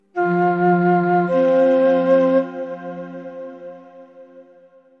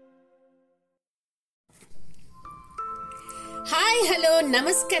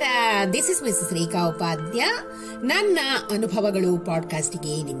ನಮಸ್ಕಾರ. This is Mrs ರೇಖಾ ಉಪಾಧ್ಯ. ನನ್ನ ಅನುಭವಗಳು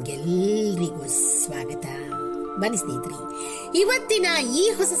ಪಾಡ್ಕಾಸ್ಟ್ಗೆ ನಿಮ್ಗೆಲ್ಲರಿಗೂ ಸ್ವಾಗತ. ಬನ್ನಿ ಸ್ನೇಹಿತರೆ, ಇವತ್ತಿನ ಈ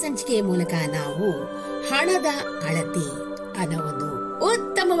ಹೊಸ ಸಂಚಿಕೆಯ ಮೂಲಕ ನಾವು ಹಣದ ಅಳತೆ ಅನ್ನೋ ಒಂದು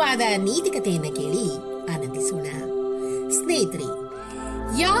ಉತ್ತಮವಾದ ನೀತಿಕತೆಯನ್ನು ಕೇಳಿ ಆನಂದಿಸೋಣ. ಸ್ನೇಹಿತರೆ,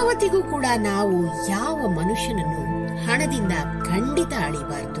 ಯಾವತ್ತಿಗೂ ಕೂಡ ನಾವು ಯಾವ ಮನುಷ್ಯನನ್ನು ಹಣದಿಂದ ಖಂಡಿತ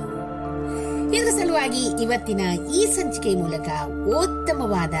ಅಳಿಬಾರದು. ಇದರ ಸಲುವಾಗಿ ಇವತ್ತಿನ ಈ ಸಂಚಿಕೆ ಮೂಲಕ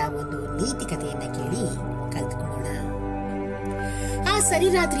ಉತ್ತಮವಾದ ಒಂದು ನೀತಿಕತೆಯನ್ನ ಕೇಳಿ ಕಲ್ತ್ಕೊಳ್ಳೋಣ. ಆ ಸರಿ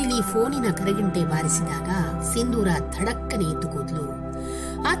ರಾತ್ರಿಯಲ್ಲಿ ಫೋನಿನ ಕರೆಗಂಟೆ ಬಾರಿಸಿದಾಗ ಸಿಂಧೂರ ಥಡಕ್ಕನೆ ಎದ್ದು ಕೂದ್ಲು.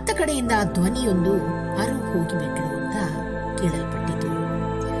 ಅತ್ತ ಕಡೆಯಿಂದ ಧ್ವನಿಯೊಂದು ಅರು ಹೋಗಿಬಿಟ್ಲು ಅಂತ ಕೇಳಲ್ಪಟ್ಟಿತು.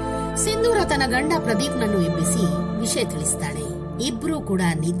 ಸಿಂಧೂರ ತನ್ನ ಗಂಡ ಪ್ರದೀಪ್ನನ್ನು ಎಬ್ಬಿಸಿ ವಿಷಯ ತಿಳಿಸ್ತಾಳೆ. ಇಬ್ರು ಕೂಡ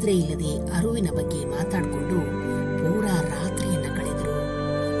ನಿದ್ರೆ ಇಲ್ಲದೆ ಅರುವಿನ ಬಗ್ಗೆ ಮಾತಾಡಿಕೊಂಡು ಪೂರಾ ರಾತ್ರಿಯನ್ನ ಕಳೆದರು.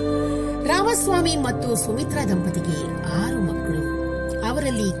 ರಾಮಸ್ವಾಮಿ ಮತ್ತು ಸುಮಿತ್ರಾ ದಂಪತಿಗೆ 6 ಮಕ್ಕಳು.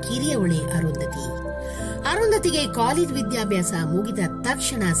 ಅವರಲ್ಲಿ ಕಿರಿಯವಳೆ ಅರುಂಧತಿ. ಅರುಂಧತಿಗೆ ಕಾಲೇಜ್ ವಿದ್ಯಾಭ್ಯಾಸ ಮುಗಿದ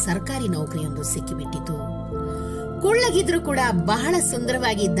ತಕ್ಷಣ ಸರ್ಕಾರಿ ನೌಕರಿಯೊಂದು ಸಿಕ್ಕಿಬಿಟ್ಟಿತು. ಕುಳ್ಳಗಿದ್ರು ಕೂಡ ಬಹಳ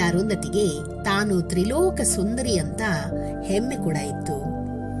ಸುಂದರವಾಗಿದ್ದ ಅರುಂಧತಿಗೆ ತಾನು ತ್ರಿಲೋಕ ಸುಂದರಿ ಅಂತ ಹೆಮ್ಮೆ ಕೂಡ ಇತ್ತು.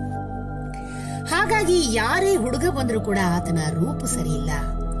 ಹಾಗಾಗಿ ಯಾರೇ ಹುಡುಗ ಬಂದರೂ ಕೂಡ ಆತನ ರೂಪ ಸರಿಯಿಲ್ಲ,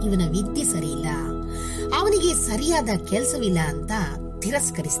 ಇವನ ವಿದ್ಯೆ ಸರಿಯಿಲ್ಲ, ಅವನಿಗೆ ಸರಿಯಾದ ಕೆಲಸವಿಲ್ಲ ಅಂತ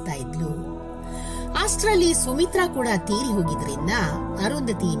ತಿರಸ್ಕರಿಸ್ತಾ ಇದ್ಲು. ಅಷ್ಟರಲ್ಲಿ ಸುಮಿತ್ರಾ ಕೂಡ ತೀರಿ ಹೋಗಿದ್ರಿಂದ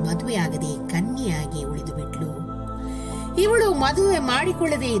ಅರುಂಧತಿ ಮದುವೆ ಆಗದೆ ಕನ್ಯೆಯಾಗಿ ಉಳಿದು ಬಿಟ್ಲು. ಇವಳು ಮದುವೆ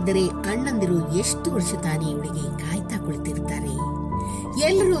ಮಾಡಿಕೊಳ್ಳದೇ ಇದ್ದರೆ ಅಣ್ಣಂದಿರು ಎಷ್ಟು ವರ್ಷ ತಾನೇ ಇವಳಿಗೆ ಕಾಯ್ತಾ ಕುಳಿತಿರ್ತಾರೆ.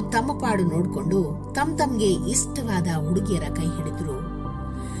 ಎಲ್ಲರೂ ತಮ್ಮ ಪಾಡು ನೋಡ್ಕೊಂಡು ತಮ್ಗೆ ಇಷ್ಟವಾದ ಹುಡುಗಿಯರ ಕೈ ಹಿಡಿದ್ರು.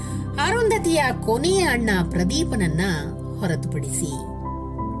 ಅರುಂಧತಿಯ ಕೊನೆಯ ಅಣ್ಣ ಪ್ರದೀಪನನ್ನ ಹೊರತುಪಡಿಸಿ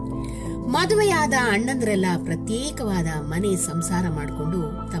ಮದುವೆಯಾದ ಅಣ್ಣಂದ್ರೆಲ್ಲ ಪ್ರತ್ಯೇಕವಾದ ಮನೆ ಸಂಸಾರ ಮಾಡಿಕೊಂಡು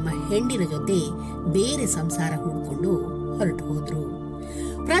ತಮ್ಮ ಹೆಂಡಿನ ಜೊತೆ ಬೇರೆ ಸಂಸಾರ ಹುಡ್ಕೊಂಡು ಹೊರಟು ಹೋದ್ರು.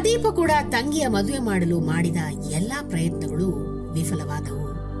 ಪ್ರದೀಪ ಕೂಡ ತಂಗಿಯ ಮದುವೆ ಮಾಡಲು ಮಾಡಿದ ಎಲ್ಲಾ ಪ್ರಯತ್ನಗಳು ವಿಫಲವಾದವು.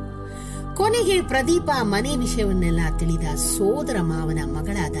 ಕೊನೆಗೆ ಪ್ರದೀಪ ಮನೆ ವಿಷಯವನ್ನೆಲ್ಲ ತಿಳಿದ ಸೋದರ ಮಾವನ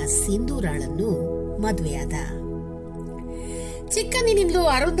ಮಗಳಾದ ಸಿಂಧೂರಾಳನ್ನು ಮದುವೆಯಾದ. ಚಿಕ್ಕಂದಿನಿಂದಲೂ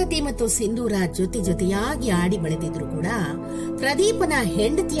ಅರುಂಧತಿ ಮತ್ತು ಸಿಂಧೂರ ಜೊತೆಯಾಗಿ ಆಡಿ ಬೆಳೆದಿದ್ರು ಕೂಡ ಪ್ರದೀಪನ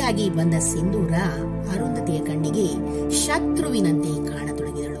ಹೆಂಡತಿಯಾಗಿ ಬಂದ ಸಿಂಧೂರ ಅರುಂಧತಿಯ ಕಣ್ಣಿಗೆ ಶತ್ರುವಿನಂತೆ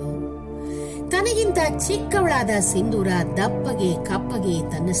ಕಾಣತೊಡಗಿದಳು. ತನಗಿಂತ ಚಿಕ್ಕವಳಾದ ಸಿಂಧೂರ ದಪ್ಪಗೆ ಕಪ್ಪಗೆ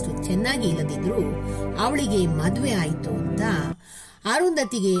ತನ್ನಷ್ಟು ಚೆನ್ನಾಗಿ ಇಲ್ಲದಿದ್ರು ಅವಳಿಗೆ ಮದುವೆ ಆಯಿತು ಅಂತ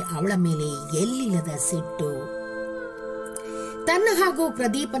ಅರುಂಧತಿಗೆ ಅವಳ ಮೇಲೆ ಎಲ್ಲಿಲ್ಲದ ಸಿಟ್ಟು. ತನ್ನ ಹಾಗೂ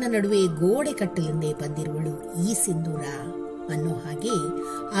ಪ್ರದೀಪನ ನಡುವೆ ಗೋಡೆ ಕಟ್ಟಲೆಂದೇ ಬಂದಿರುವಳು ಈ ಸಿಂಧೂರ ಅನ್ನೋ ಹಾಗೆ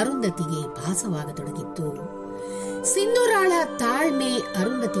ಅರುಂಧತಿಗೆ ಭಾಸವಾಗತೊಡಗಿತ್ತು. ಸಿಂಧೂರಾಳ ತಾಳ್ಮೆ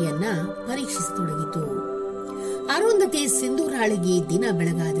ಅರುಂಧತಿಯನ್ನ ಪರೀಕ್ಷಿಸತೊಡಗಿತು. ಅರುಂಧತಿ ಸಿಂಧೂರಾಳಿಗೆ ದಿನ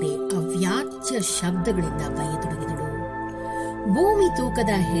ಬೆಳಗಾದ್ರೆ ಅವ್ಯಾಚ್ಯ ಶಬ್ದಗಳಿಂದ ಬೈಯತೊಡಗಿದಳು. ಭೂಮಿ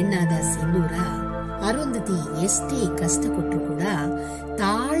ತೂಕದ ಹೆಣ್ಣಾದ ಸಿಂಧೂರ ಅರುಂಧತಿ ಎಷ್ಟೇ ಕಷ್ಟ ಕೊಟ್ಟರು ಕೂಡ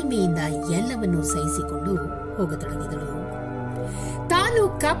ತಾಳ್ಮೆಯಿಂದ ಎಲ್ಲವನ್ನೂ ಸಹಿಸಿಕೊಂಡು ಹೋಗತೊಡಗಿದಳು. ತಾನು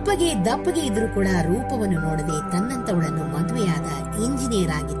ಕಪ್ಪಗೆ ದಪ್ಪಗೆ ಇದ್ರೂ ಕೂಡ ರೂಪವನ್ನು ನೋಡದೆ ತನ್ನಂತವಳನ್ನು ಮದುವೆಯಾದ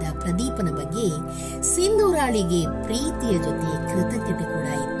ಇಂಜಿನಿಯರ್ ಆಗಿದ್ದ ಪ್ರದೀಪನ ಬಗ್ಗೆ ಸಿಂಧೂರಾಳಿಗೆ ಪ್ರೀತಿಯ ಜೊತೆ ಕೃತಜ್ಞತೆ ಕೂಡ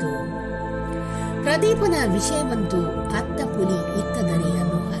ಇತ್ತು. ಪ್ರದೀಪನ ವಿಷಯವಂತೂ ಅತ್ತ ಪುಲಿ ಇತ್ತ ದನಿ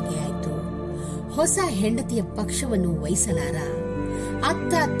ಅನ್ನೋ ಹಾಗೆ ಆಯಿತು. ಹೊಸ ಹೆಂಡತಿಯ ಪಕ್ಷವನ್ನು ವಹಿಸಲಾರ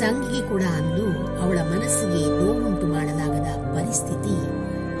ಅತ್ತ ತಂಗಿಗೆ ಕೂಡ ಅಂದು ಅವಳ ಮನಸ್ಸಿಗೆ ನೋವುಂಟು ಮಾಡಲಾಗದ ಪರಿಸ್ಥಿತಿ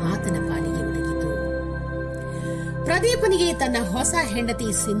ಆತನ ಪಾಲಿಗೆ ಒದಗಿತು. ಪ್ರದೀಪನಿಗೆ ತನ್ನ ಹೊಸ ಹೆಂಡತಿ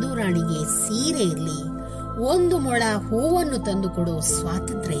ಸಿಂಧೂರಾಳಿಗೆ ಸೀರೆ ಇರಲಿ, 1 ಮೊಳ ಹೂವನ್ನು ತಂದುಕೊಡೋ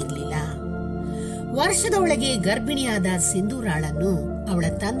ಸ್ವಾತಂತ್ರ್ಯ ಇರಲಿಲ್ಲ. ವರ್ಷದ ಒಳಗೆ ಗರ್ಭಿಣಿಯಾದ ಸಿಂಧೂರಾಳನ್ನು ಅವಳ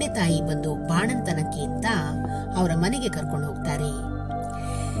ತಂದೆ ತಾಯಿ ಬಂದು ಬಾಣಂತನಕ್ಕೆ ಅಂತ ಅವರ ಮನೆಗೆ ಕರ್ಕೊಂಡು ಹೋಗ್ತಾರೆ.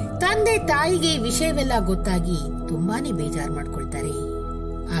 ತಂದೆ ತಾಯಿಗೆ ವಿಷಯವೆಲ್ಲ ಗೊತ್ತಾಗಿ ತುಂಬಾನೇ ಬೇಜಾರು ಮಾಡ್ಕೊಳ್ತಾರೆ.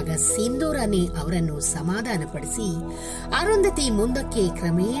 ಆಗ ಸಿಂಧೂರನೇ ಅವರನ್ನು ಸಮಾಧಾನಪಡಿಸಿ ಅರುಂಧತಿ ಮುಂದಕ್ಕೆ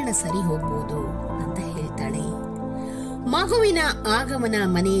ಕ್ರಮೇಣ ಸರಿ ಹೋಗ್ಬೋದು ಅಂತ ಹೇಳ್ತಾಳೆ. ಮಗುವಿನ ಆಗಮನ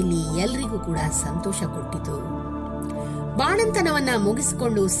ಮನೆಯಲ್ಲಿ ಎಲ್ರಿಗೂ ಕೂಡ ಸಂತೋಷ ಕೊಟ್ಟಿತು. ಬಾಣಂತನವನ್ನ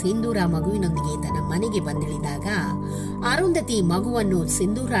ಮುಗಿಸಿಕೊಂಡು ಸಿಂಧೂರ ಮಗುವಿನೊಂದಿಗೆ ತನ್ನ ಮನೆಗೆ ಬಂದಿಳಿದಾಗ ಅರುಂಧತಿ ಮಗುವನ್ನು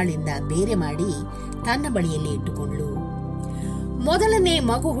ಸಿಂಧೂರಾಳಿಂದ ಬೇರೆ ಮಾಡಿ ತನ್ನ ಬಳಿಯಲ್ಲಿ ಇಟ್ಟುಕೊಂಡ್ಳು. ಮೊದಲನೇ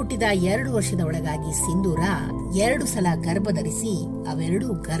ಮಗು ಹುಟ್ಟಿದ 2 ವರ್ಷದ ಒಳಗಾಗಿ ಸಿಂಧೂರ 2 ಸಲ ಗರ್ಭ ಧರಿಸಿ ಅವೆರಡೂ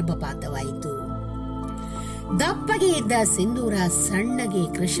ಗರ್ಭಪಾತವಾಯಿತು. ದಪ್ಪಗೆ ಇದ್ದ ಸಿಂಧೂರ ಸಣ್ಣಗೆ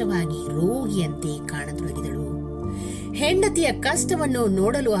ಕೃಶವಾಗಿ ರೋಗಿಯಂತೆ ಕಾಣತೊಡಗಿದಳು. ಹೆಂಡತಿಯ ಕಷ್ಟವನ್ನು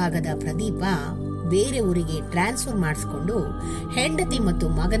ನೋಡಲು ಆಗದ ಪ್ರದೀಪ ಬೇರೆ ಊರಿಗೆ ಟ್ರಾನ್ಸ್ಫರ್ ಮಾಡಿಸಿಕೊಂಡು ಹೆಂಡತಿ ಮತ್ತು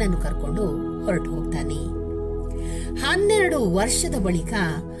ಮಗನನ್ನು ಕರ್ಕೊಂಡು ಹೊರಟು ಹೋಗ್ತಾನೆ. 12 ವರ್ಷದ ಬಳಿಕ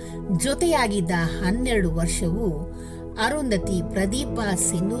ಜೊತೆಯಾಗಿದ್ದ 12 ವರ್ಷವೂ ಅರುಂಧತಿ ಪ್ರದೀಪ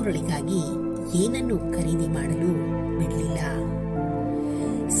ಸಿಂಧೂರಳಿಗಾಗಿ ಏನನ್ನು ಖರೀದಿ ಮಾಡಲು ಬಿಡಲಿಲ್ಲ.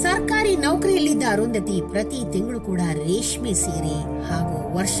 ಸರ್ಕಾರಿ ನೌಕರಿಯಲ್ಲಿದ್ದ ಅರುಂಧತಿ ಪ್ರತಿ ತಿಂಗಳು ಕೂಡ ರೇಷ್ಮೆ ಸೀರೆ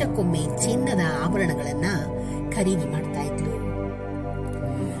ಹಾಗೂ ವರ್ಷಕ್ಕೊಮ್ಮೆ ಚಿನ್ನದ ಆಭರಣಗಳನ್ನ ಖರೀದಿ ಮಾಡ್ತಾ ಇದ್ಲು.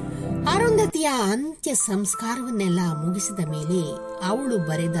 ಅರುಂಧತಿಯ ಅಂತ್ಯ ಸಂಸ್ಕಾರವನ್ನೆಲ್ಲ ಮುಗಿಸಿದ ಮೇಲೆ ಅವಳು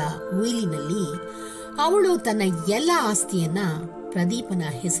ಬರೆದ ಉಯಿಲಿನಲ್ಲಿ ಅವಳು ತನ್ನ ಎಲ್ಲ ಆಸ್ತಿಯನ್ನ ಪ್ರದೀಪನ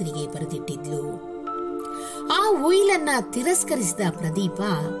ಹೆಸರಿಗೆ ಬರೆದಿಟ್ಟಿದ್ಲು. ಆ ಉಯಿಲನ್ನ ತಿರಸ್ಕರಿಸಿದ ಪ್ರದೀಪ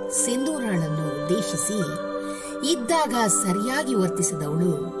ಸಿಂಧೂರಾಳನ್ನು ಉದ್ದೇಶಿಸಿ, ಇದ್ದಾಗ ಸರಿಯಾಗಿ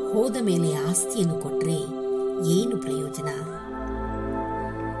ವರ್ತಿಸದವಳು ಹೋದ ಮೇಲೆ ಆಸ್ತಿಯನ್ನು ಕೊಟ್ರೆ ಏನು ಪ್ರಯೋಜನ?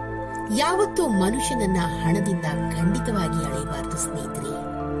 ಯಾವತ್ತೂ ಮನುಷ್ಯನನ್ನ ಹಣದಿಂದ ಖಂಡಿತವಾಗಿ ಅಳೆಯಬಾರದು ಸ್ನೇಹಿತರೆ.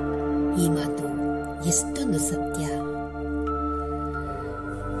 ಈ ಮಾತು ಎಷ್ಟೊಂದು ಸತ್ಯ.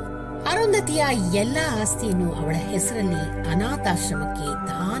 ಅರುಂಧತಿಯ ಎಲ್ಲಾ ಆಸ್ತಿಯನ್ನು ಅವಳ ಹೆಸರಲ್ಲಿ ಅನಾಥಾಶ್ರಮಕ್ಕೆ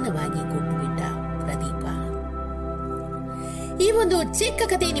ದಾನವಾಗಿ ಕೊಟ್ಟುಬಿಟ್ಟ ಪ್ರದೀಪ. ಈ ಒಂದು ಚಿಕ್ಕ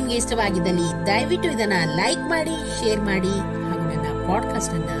ಕಥೆ ನಿಮಗೆ ಇಷ್ಟವಾಗಿದ್ದಲ್ಲಿ ದಯವಿಟ್ಟು ಇದನ್ನ ಲೈಕ್ ಮಾಡಿ, ಶೇರ್ ಮಾಡಿ ಹಾಗೂ ನನ್ನ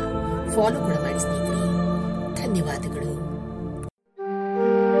ಪಾಡ್ಕಾಸ್ಟ್ ಅನ್ನ ಫಾಲೋ ಕೂಡ ಮಾಡಿ ಸ್ನೇಹಿತರೆ. ಧನ್ಯವಾದಗಳು.